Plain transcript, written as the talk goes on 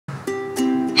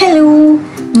Hello,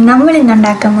 നമ്മൾ ഇന്ന്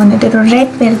ഉണ്ടാക്കാൻ പോകുന്നത് ഒരു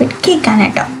റെഡ് വെൽവെറ്റ് കേക്കാണ്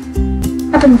കേട്ടോ.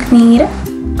 അപ്പം നമുക്ക് നേരെ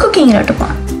കുക്കിങ്ങിലോട്ട്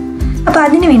പോകാം. അപ്പോൾ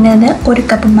അതിന് വേണ്ടത് 1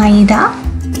 കപ്പ് മൈദ,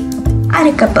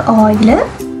 1/2 cup oil,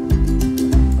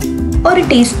 1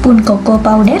 teaspoon cocoa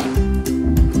powder,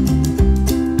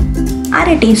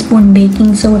 1/2 teaspoon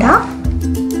baking soda,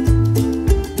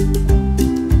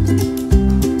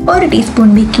 1 teaspoon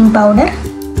baking powder,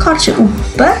 കുറച്ച്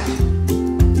ഉപ്പ്,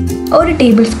 1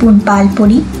 ടേബിൾ സ്പൂൺ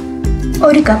പാൽപ്പൊടി,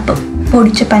 1 കപ്പ്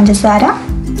പൊടിച്ച പഞ്ചസാര,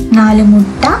 4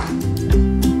 മുട്ട,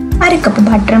 1/2 cup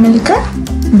butter milk,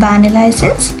 vanilla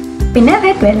essence, പിന്നെ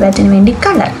റെഡ് വെൽവെറ്റിന് വേണ്ടി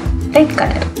റെഡ്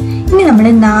കളർ. ഇനി നമ്മൾ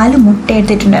 4 മുട്ട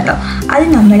എടുത്തിട്ടുണ്ടല്ലോ, അത്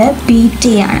നമ്മൾ ബീറ്റ്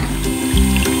ചെയ്യാണ്.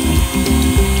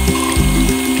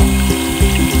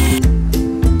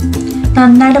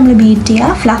 നന്നായിട്ട് നമ്മൾ ബീറ്റ്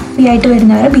ചെയ്യുക, ഫ്ലഫി ആയിട്ട്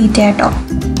വരുന്നവരെ ബീറ്റ് ചെയ്യാം കേട്ടോ.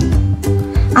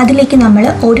 അതിലേക്ക് നമ്മൾ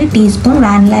 1 ടീസ്പൂൺ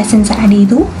വാനില എസൻസ് ആഡ്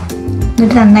ചെയ്തു.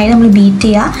 എന്നിട്ട് നന്നായിട്ട് നമ്മൾ ബീറ്റ്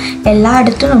ചെയ്യുക.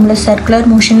 എല്ലായിടത്തും നമ്മൾ സർക്കുലർ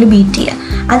മോഷനിൽ ബീറ്റ് ചെയ്യുക.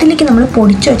 അതിലേക്ക് നമ്മൾ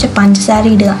പൊടിച്ചു വെച്ച പഞ്ചസാര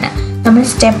ഇടുകയാണ്. നമ്മൾ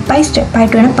സ്റ്റെപ്പ് ബൈ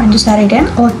സ്റ്റെപ്പായിട്ട് വേണം പഞ്ചസാര ഇടാൻ.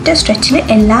 ഒറ്റ സ്ട്രെച്ചിൽ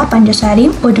എല്ലാ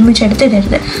പഞ്ചസാരയും ഒരുമിച്ചെടുത്ത്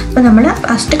ഇടരുത്. അപ്പോൾ നമ്മൾ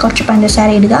ഫസ്റ്റ് കുറച്ച് പഞ്ചസാര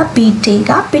ഇടുക, ബീറ്റ്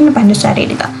ചെയ്യുക, പിന്നെ പഞ്ചസാര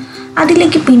ഇടുക.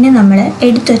 അതിലേക്ക് പിന്നെ നമ്മൾ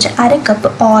എടുത്തു വെച്ച 1/2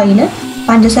 കപ്പ് ഓയിൽ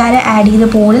പഞ്ചസാര ആഡ്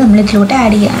ചെയ്ത പോലെ നമ്മൾ ഇതിലോട്ട്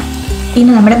ആഡ് ചെയ്യുകയാണ്.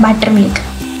 പിന്നെ നമ്മുടെ ബട്ടർ മിൽക്ക്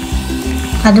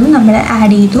അതും നമ്മൾ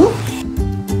ആഡ് ചെയ്തു.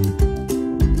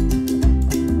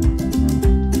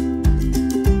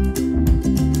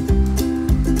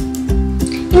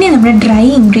 ഇനി നമ്മുടെ ഡ്രൈ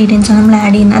ഇൻഗ്രീഡിയൻസ് നമ്മൾ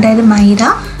ആഡ് ചെയ്യുന്നത്, അതായത് മൈദ,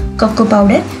 cocoa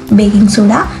powder, baking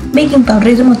soda, baking powder,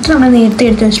 ഇത് മൊത്തം നമ്മൾ നേരത്തെ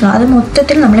എടുത്ത് വെച്ചിട്ടുള്ളൂ. അത്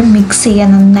മൊത്തത്തിൽ നമ്മൾ മിക്സ് ചെയ്യുക.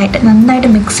 നന്നായിട്ട്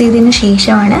മിക്സ് ചെയ്തതിന്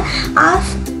ശേഷമാണ് ആ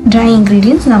ഡ്രൈ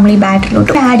ഇൻഗ്രീഡിയൻസ് നമ്മൾ ഈ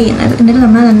ബാറ്ററിലോട്ട് ആഡ് ചെയ്യുന്നത്. എന്നിട്ട്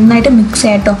നമ്മൾ നന്നായിട്ട് മിക്സ്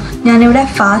ചെയ്യട്ടോ. ഞാനിവിടെ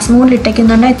ഫാസ്റ്റ് മോഡിൽ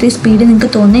ഇട്ടേക്കുന്നുണ്ട്. ഇത്രയും സ്പീഡ്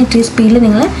നിങ്ങൾക്ക് തോന്നുന്നത്, ഇത്രയും സ്പീഡിൽ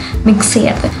നിങ്ങൾ മിക്സ്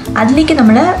ചെയ്യരുത്. അതിലേക്ക്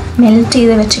നമ്മൾ മെൽറ്റ്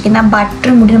ചെയ്ത് വെച്ചിരിക്കുന്ന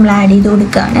ബട്ടറും കൂടി നമ്മൾ ആഡ് ചെയ്ത്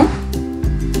കൊടുക്കുകയാണ്.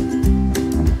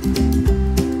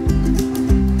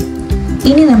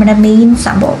 ഇനി നമ്മുടെ മെയിൻ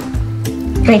സംഭവം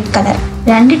red colour,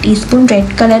 2 teaspoon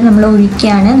red colour നമ്മൾ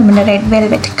ഒഴിക്കുകയാണ് നമ്മുടെ റെഡ്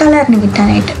വെൽവെറ്റ് കളറിന്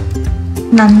കിട്ടാനായിട്ട്.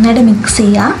 നന്നായിട്ട് മിക്സ്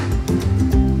ചെയ്യുക.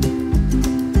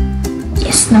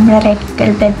 യെസ്, നമ്മുടെ റെഡ്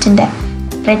വെൽവെറ്റിൻ്റെ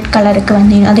റെഡ് കളറൊക്കെ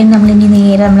വന്നിരുന്നു. അതിന് നമ്മളിനി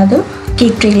നേരെ നമ്മളത്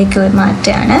കേക്ക് ട്രേയിലേക്ക്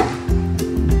മാറ്റുകയാണ്.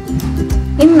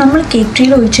 ഇനി നമ്മൾ കേക്ക്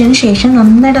ട്രേയിൽ ഒഴിച്ചതിന് ശേഷം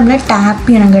നന്നായിട്ട് നമ്മൾ ടാപ്പ്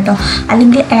ചെയ്യണം കേട്ടോ.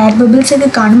 അല്ലെങ്കിൽ എയർ ബബിൾസ്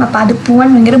ഒക്കെ കാണും, അപ്പോൾ അത് പോകാൻ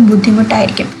ഭയങ്കര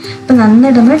ബുദ്ധിമുട്ടായിരിക്കും. അപ്പോൾ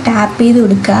നന്നായിട്ട് നമ്മൾ ടാപ്പ് ചെയ്ത്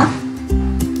കൊടുക്കുക.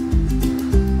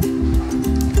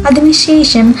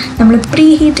 അതിനുശേഷം നമ്മൾ പ്രീ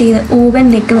ഹീറ്റ് ചെയ്ത്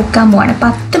ഓവനിലേക്ക് വെക്കാൻ പോവാണ്.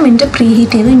 10 മിനിറ്റ് പ്രീ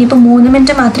ഹീറ്റ് ചെയ്തു. ഇനിയിപ്പോൾ 3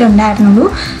 മിനിറ്റ് മാത്രമേ ഉണ്ടായിരുന്നുള്ളൂ.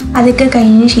 അതൊക്കെ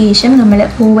കഴിഞ്ഞ ശേഷം നമ്മൾ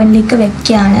ഓവനിലേക്ക്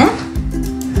വെക്കുകയാണ്.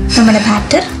 നമ്മുടെ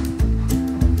ബാറ്റർ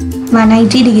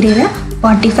 180 ഡിഗ്രിയിൽ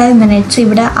 45 മിനിറ്റ്സ്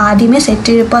ഇവിടെ ആദ്യമേ സെറ്റ്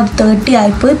ചെയ്തപ്പോൾ അത് 30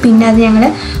 ആയിപ്പോയി. പിന്നെ അത് ഞങ്ങൾ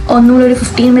ഒന്നുകൂടി ഒരു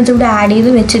 15 മിനിറ്റ്സ് കൂടെ ആഡ്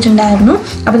ചെയ്ത് വെച്ചിട്ടുണ്ടായിരുന്നു.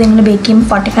 അപ്പോൾ നിങ്ങൾ ബേക്ക് ചെയ്യുമ്പോൾ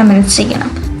 45 മിനിറ്റ്സ്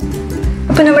ചെയ്യണം.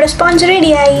 അപ്പോൾ നമ്മുടെ സ്പോഞ്ച്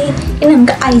റെഡിയായി. ഇനി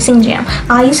നമുക്ക് ഐസിങ് ചെയ്യാം.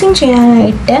 ഐസിങ്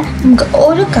ചെയ്യാനായിട്ട് നമുക്ക്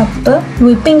 1 കപ്പ്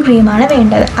വിപ്പിംഗ് ക്രീമാണ്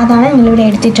വേണ്ടത്. അതാണ് ഞങ്ങളിവിടെ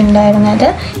എടുത്തിട്ടുണ്ടായിരുന്നത്.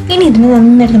 ഇനി ഇതിന്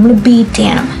നന്നായിട്ട് നമ്മൾ ബീറ്റ്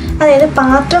ചെയ്യണം. അതായത്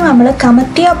പാത്രം നമ്മൾ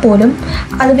കമത്തിയാൽ പോലും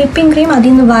അത് വിപ്പിംഗ് ക്രീം അതിൽ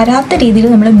നിന്ന് വരാത്ത രീതിയിൽ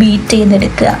നമ്മൾ ബീറ്റ്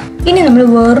ചെയ്തെടുക്കുക. ഇനി നമ്മൾ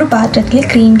വേറൊരു പാത്രത്തിൽ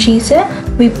cream cheese,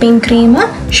 whipping cream,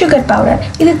 sugar powder,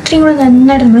 ഇത് ഇത്രയും കൂടെ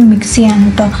നന്നായിട്ട് നമ്മൾ മിക്സ് ചെയ്യണം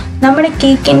കേട്ടോ. നമ്മുടെ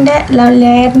കേക്കിൻ്റെ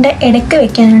ലെയറിൻ്റെ ഇടയ്ക്ക്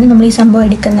വെക്കാനാണ് നമ്മൾ ഈ സംഭവം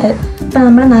എടുക്കുന്നത്. അപ്പോൾ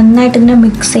നമ്മൾ നന്നായിട്ട് ഇതിനെ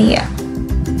മിക്സ് ചെയ്യുക.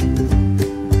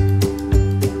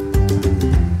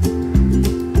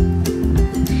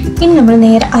 ഇനി നമ്മൾ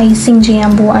നേരെ ഐസിങ്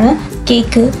ചെയ്യാൻ പോവാണ്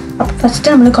കേക്ക്. അപ്പോൾ ഫസ്റ്റ്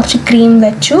നമ്മൾ കുറച്ച് ക്രീം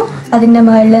വെച്ചു. അതിൻ്റെ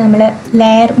മുകളിൽ നമ്മൾ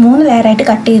 3 ലെയറായിട്ട്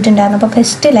കട്ട് ചെയ്തിട്ടുണ്ടായിരുന്നു. അപ്പോൾ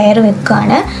ഫസ്റ്റ് ലെയർ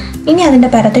വെക്കുകയാണ്. ഇനി അതിൻ്റെ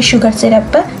പുറത്ത് ഷുഗർ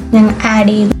സിറപ്പ് ഞങ്ങൾ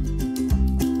ആഡ് ചെയ്തു.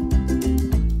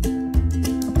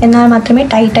 എന്നാൽ മാത്രമേ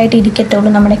ടൈറ്റായിട്ട്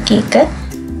ഇരിക്കത്തുള്ളൂ നമ്മുടെ കേക്ക്.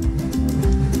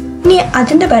 ഇനി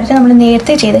അതിൻ്റെ പുറത്ത് നമ്മൾ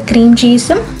നേരത്തെ ചെയ്ത ക്രീം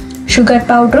ചീസും ഷുഗർ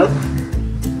പൗഡറും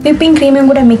വിപ്പിംഗ് ക്രീമും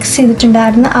കൂടെ മിക്സ്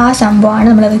ചെയ്തിട്ടുണ്ടായിരുന്ന ആ സംഭവമാണ്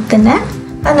നമ്മൾ വെക്കുന്നത്.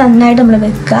 അത് നന്നായിട്ട് നമ്മൾ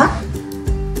വെക്കുക.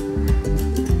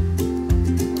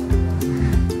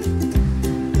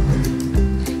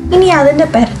 ഇനി അതിൻ്റെ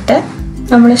പുറത്ത്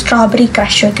നമ്മൾ സ്ട്രോബെറി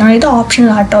ക്രഷ് വെക്കണം. ഇത് ഓപ്ഷണൽ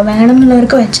ആട്ടോ,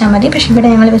 വേണമെന്നുള്ളവർക്ക് വെച്ചാൽ മതി. പക്ഷേ ഇവിടെ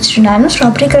ഞങ്ങൾ വെച്ചിട്ടുണ്ടായിരുന്നു.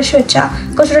 സ്ട്രോബെറി ക്രഷ് വെച്ചാൽ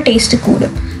കുറച്ചുകൂടെ ടേസ്റ്റ്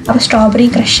കൂടും. അപ്പോൾ സ്ട്രോബെറി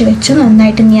ക്രഷ് വെച്ച്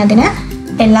നന്നായിട്ട് ഇനി അതിനെ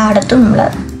എല്ലായിടത്തും നമ്മൾ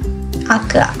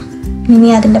ആക്കുക. ഇനി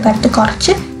അതിൻ്റെ പുറത്ത്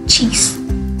കുറച്ച് ചീസ്.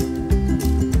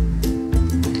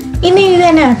 ഇനി ഇത്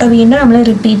തന്നെ കേട്ടോ, വീണ്ടും നമ്മൾ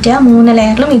റിപ്പീറ്റ് ചെയ്യുക. 3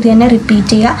 ലെയറിലും ഇത് തന്നെ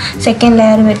റിപ്പീറ്റ് ചെയ്യുക. സെക്കൻഡ്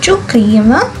ലെയർ വെച്ചു ക്രീം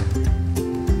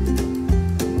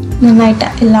നന്നായിട്ട്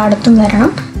എല്ലായിടത്തും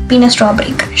വരണം. പിന്നെ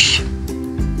സ്ട്രോബെറി ക്രഷ്.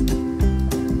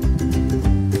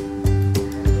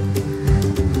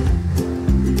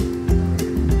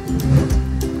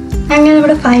 അങ്ങനെ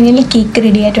നമ്മുടെ ഫൈനലി കേക്ക്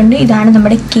റെഡി ആയിട്ടുണ്ട്. ഇതാണ്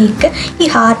നമ്മുടെ കേക്ക്. ഈ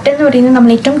ഹാർട്ട് എന്ന് പറയുന്നത്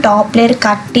നമ്മൾ ഏറ്റവും ടോപ്പ് ലെയർ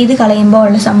കട്ട് ചെയ്ത് കളയുമ്പോൾ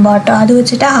ഉള്ള സംഭവം കേട്ടോ. അത്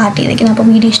വെച്ചിട്ട് ഹാർട്ട് ചെയ്തേക്കുന്നത്.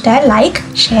 അപ്പോൾ വീഡിയോ ഇഷ്ടമായ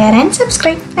like, share and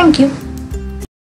subscribe. Thank you.